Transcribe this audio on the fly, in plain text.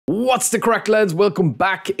What's the crack, lads? Welcome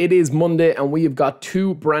back. It is Monday and we have got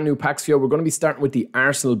two brand new packs for you. We're going to be starting with the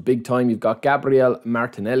Arsenal big time. You've got Gabriel,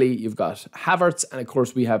 Martinelli, you've got Havertz, and of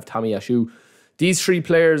course we have Tomiyasu. These three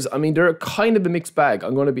players, I mean, they're kind of a mixed bag.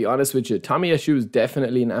 I'm going to be honest with you. Tomiyasu is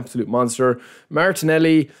definitely an absolute monster.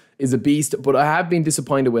 Martinelli is a beast, but I have been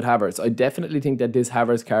disappointed with Havertz. I definitely think that this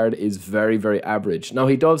Havertz card is very, very average. Now,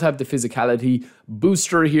 he does have the physicality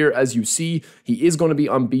booster here, as you see. He is going to be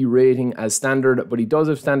on B rating as standard, but he does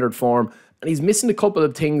have standard form. And he's missing a couple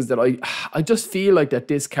of things that I just feel like that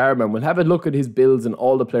this card, man, we'll have a look at his builds and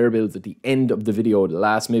all the player builds at the end of the video, the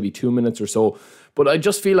last maybe 2 minutes or so. But I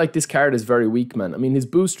just feel like this card is very weak, man. I mean, his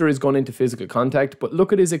booster is going into physical contact, but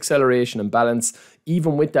look at his acceleration and balance.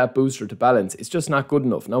 Even with that booster to balance, it's just not good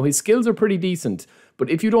enough. Now, his skills are pretty decent, but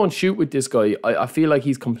if you don't shoot with this guy, I feel like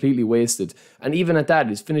he's completely wasted. And even at that,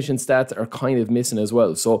 his finishing stats are kind of missing as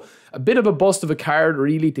well. So a bit of a bust of a card,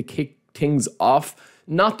 really, to kick things off.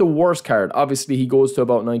 Not the worst card. Obviously, he goes to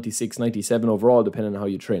about 96, 97 overall, depending on how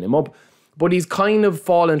you train him up. But he's kind of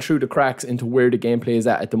fallen through the cracks into where the gameplay is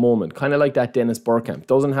at the moment. Kind of like that Dennis Bergkamp.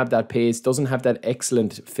 Doesn't have that pace, doesn't have that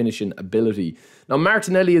excellent finishing ability. Now,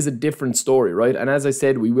 Martinelli is a different story, right? And as I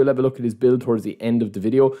said, we will have a look at his build towards the end of the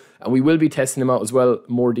video. And we will be testing him out as well.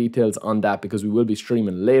 More details on that because we will be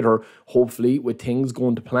streaming later, hopefully, with things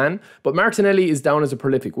going to plan. But Martinelli is down as a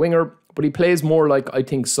prolific winger. But he plays more like, I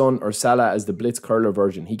think, Son or Salah as the blitz curler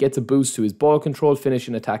version. He gets a boost to his ball control,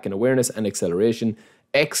 finishing, attack and awareness and acceleration.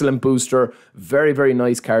 Excellent booster. Very, very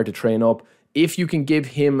nice card to train up. If you can give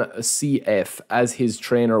him a CF as his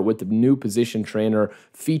trainer with the new position trainer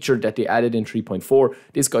feature that they added in 3.4,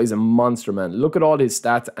 this guy's a monster, man. Look at all his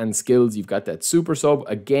stats and skills. You've got that super sub,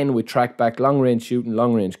 again with track back, long range shooting,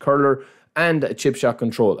 long range curler, and a chip shot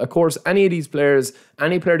control. Of course, any of these players,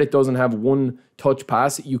 any player that doesn't have one touch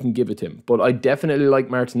pass, you can give it to him. But I definitely like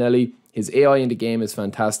Martinelli. His AI in the game is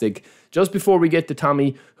fantastic. Just before we get to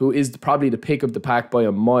Tommy, who is probably the pick of the pack by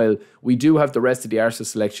a mile, we do have the rest of the Arsenal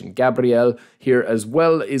selection. Gabriel here as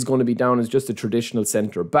well is going to be down as just a traditional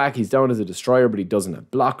centre back. He's down as a destroyer, but he doesn't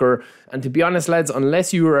have blocker. And to be honest, lads,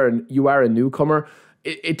 unless you are a newcomer,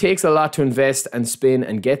 it takes a lot to invest and spin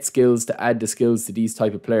and get skills to add the skills to these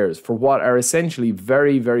type of players for what are essentially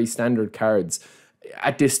very, very standard cards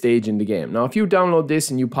at this stage in the game. Now, if you download this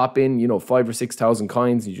and you pop in, 5,000 or 6,000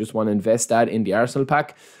 coins, you just want to invest that in the Arsenal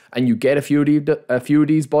pack, and you get a few of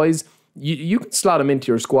these boys, you can slot him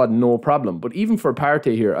into your squad, no problem. But even for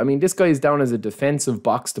Partey here, I mean, this guy is down as a defensive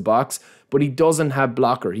box-to-box, but he doesn't have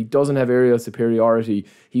blocker. He doesn't have aerial superiority.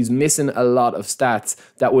 He's missing a lot of stats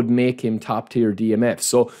that would make him top-tier DMF.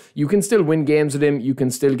 So you can still win games with him. You can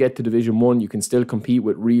still get to Division 1. You can still compete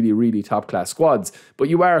with really, really top-class squads. But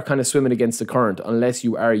you are kind of swimming against the current unless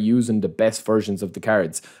you are using the best versions of the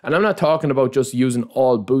cards. And I'm not talking about just using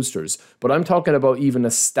all boosters, but I'm talking about even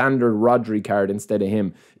a standard Rodri card instead of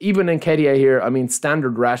him. Even in Nketiah here, I mean,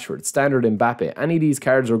 standard Rashford, standard Mbappe. Any of these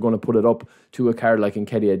cards are going to put it up to a card like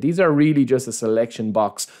Nketiah. These are really just a selection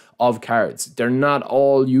box of cards. They're not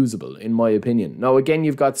all usable, in my opinion. Now, again,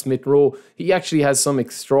 you've got Smith Rowe. He actually has some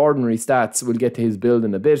extraordinary stats. We'll get to his build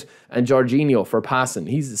in a bit. And Jorginho for passing.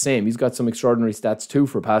 He's the same. He's got some extraordinary stats too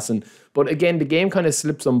for passing. But again, the game kind of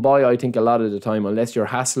slips on by, I think, a lot of the time. Unless you're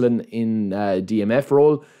hassling in DMF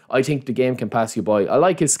role, I think the game can pass you by. I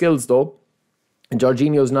like his skills, though. And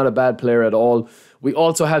Jorginho's not a bad player at all. We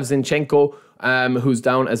also have Zinchenko, who's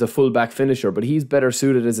down as a fullback finisher, but he's better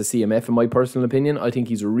suited as a CMF in my personal opinion. I think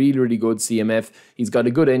he's a really, really good CMF. He's got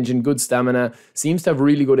a good engine, good stamina, seems to have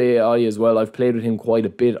really good AI as well. I've played with him quite a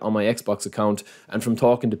bit on my Xbox account, and from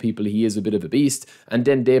talking to people, he is a bit of a beast. And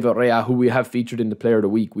then David Rea, who we have featured in the Player of the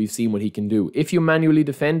Week, we've seen what he can do. If you manually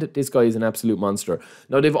defend, this guy is an absolute monster.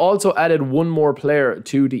 Now, they've also added one more player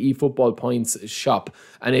to the eFootball points shop,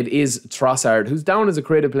 and it is Trossard, who's down as a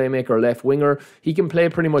creative playmaker, left winger. He can play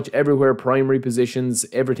pretty much everywhere, primary positions,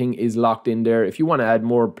 everything is locked in there if you want to add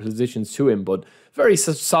more positions to him. But very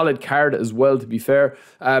solid card as well, to be fair.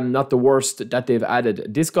 Not the worst that they've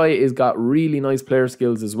added. This guy has got really nice player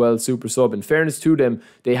skills as well, super sub. In fairness to them,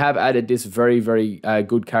 they have added this very, very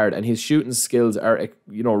good card, and his shooting skills are,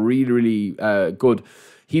 really, really good.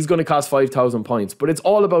 He's going to cost 5,000 points, but it's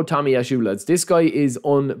all about Tomiyasu, lads. This guy is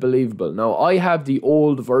unbelievable. Now, I have the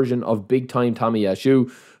old version of Big Time Tomiyasu,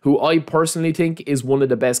 who I personally think is one of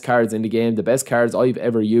the best cards in the game, the best cards I've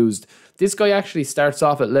ever used. This guy actually starts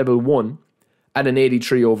off at level 1 at an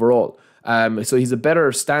 83 overall. So he's a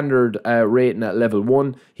better standard rating at level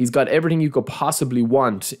 1. He's got everything you could possibly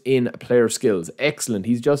want in player skills. Excellent.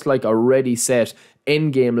 He's just like a ready set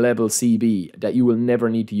endgame level CB that you will never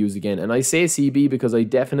need to use again. And I say CB because I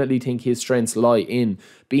definitely think his strengths lie in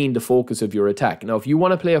being the focus of your attack. Now, if you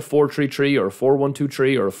want to play a 4-3-3 or a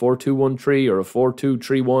 4-1-2-3 or a 4-2-1-3 or a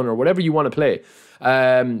 4-2-3-1 or whatever you want to play,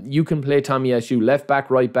 you can play Tomiyasu left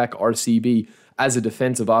back, right back, or CB as a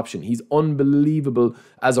defensive option. He's unbelievable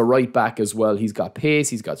as a right back as well. He's got pace,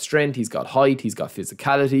 he's got strength, he's got height, he's got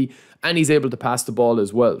physicality, and he's able to pass the ball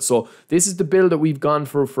as well. So this is the build that we've gone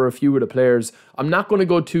for a few of the players. I'm not going to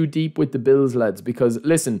go too deep with the builds, lads, because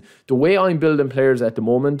listen, the way I'm building players at the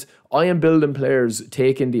moment, I am building players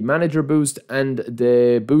taking the manager boost and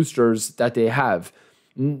the boosters that they have.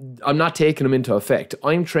 I'm not taking them into effect.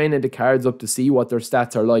 I'm training the cards up to see what their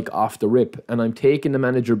stats are like off the rip, and I'm taking the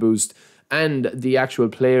manager boost and the actual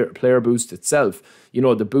player boost itself, you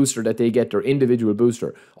know, the booster that they get, their individual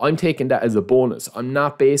booster. I'm taking that as a bonus. I'm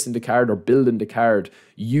not basing the card or building the card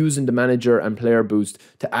using the manager and player boost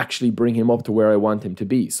to actually bring him up to where I want him to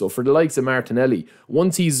be. So for the likes of Martinelli,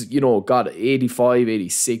 once he's, you know, got 85,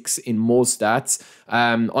 86 in most stats,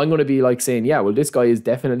 I'm going to be like saying, yeah, well, this guy is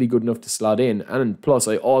definitely good enough to slot in. And plus,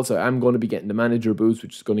 I also am going to be getting the manager boost,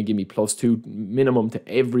 which is going to give me +2 minimum to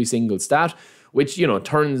every single stat, which, you know,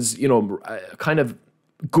 turns, you know, kind of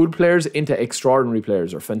good players into extraordinary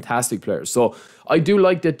players or fantastic players. So I do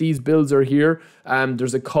like that these builds are here.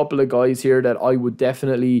 There's a couple of guys here that I would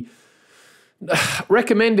definitely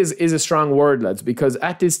recommend is a strong word, lads, because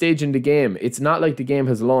at this stage in the game, it's not like the game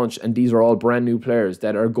has launched and these are all brand new players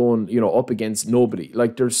that are going, you know, up against nobody.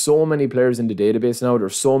 Like, there's so many players in the database now.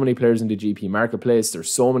 There's so many players in the GP marketplace.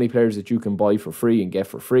 There's so many players that you can buy for free and get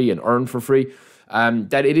for free and earn for free.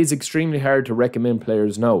 That it is extremely hard to recommend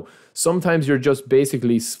players now. Sometimes you're just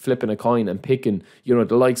basically flipping a coin and picking, you know,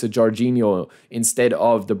 the likes of Jorginho instead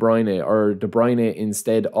of De Bruyne, or De Bruyne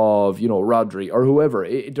instead of, you know, Rodri or whoever.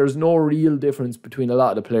 There's no real difference between a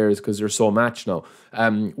lot of the players because they're so matched now,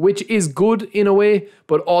 which is good in a way,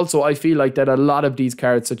 but also I feel like that a lot of these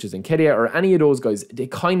cards, such as Nketiah or any of those guys, they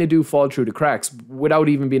kind of do fall through the cracks without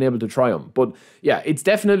even being able to try them. But yeah, it's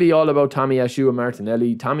definitely all about Tomiyasu and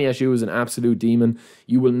Martinelli. Tomiyasu is an absolute demon.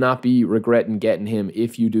 You will not be regretting getting him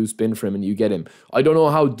if you do spin for him and you get him. I don't know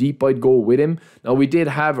how deep I'd go with him. Now, we did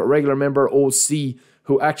have a regular member, OC,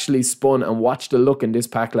 who actually spun and watched the look in this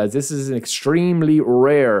pack, lads. This is an extremely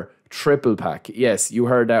rare triple pack. Yes, you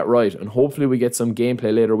heard that right. And hopefully we get some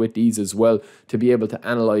gameplay later with these as well to be able to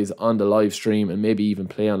analyze on the live stream and maybe even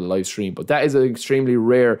play on the live stream. But that is an extremely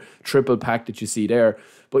rare triple pack that you see there.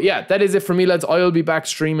 But yeah, that is it for me, lads. I'll be back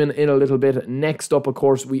streaming in a little bit. Next up, of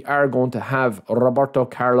course, we are going to have Roberto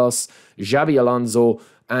Carlos, Xabi Alonso,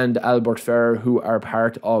 and Albert Ferrer, who are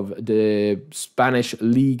part of the Spanish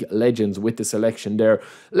League legends with the selection there.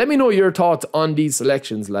 Let me know your thoughts on these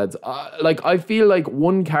selections, lads. Like, I feel like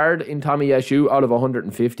one card in Tomiyasu out of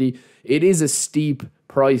 150, it is a steep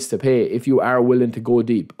price to pay if you are willing to go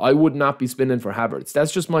deep. I would not be spinning for Havertz.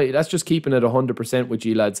 That's just keeping it 100% with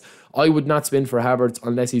you, lads. I would not spin for Havertz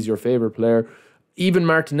unless he's your favourite player. Even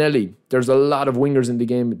Martinelli, there's a lot of wingers in the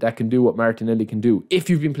game that can do what Martinelli can do. If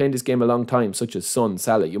you've been playing this game a long time, such as Son,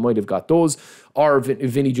 Salah, you might have got those, or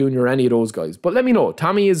Vinny Jr., any of those guys. But let me know.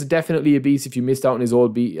 Tommy is definitely a beast if you missed out on his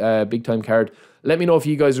old big time card. Let me know if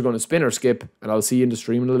you guys are going to spin or skip, and I'll see you in the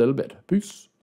stream in a little bit. Peace.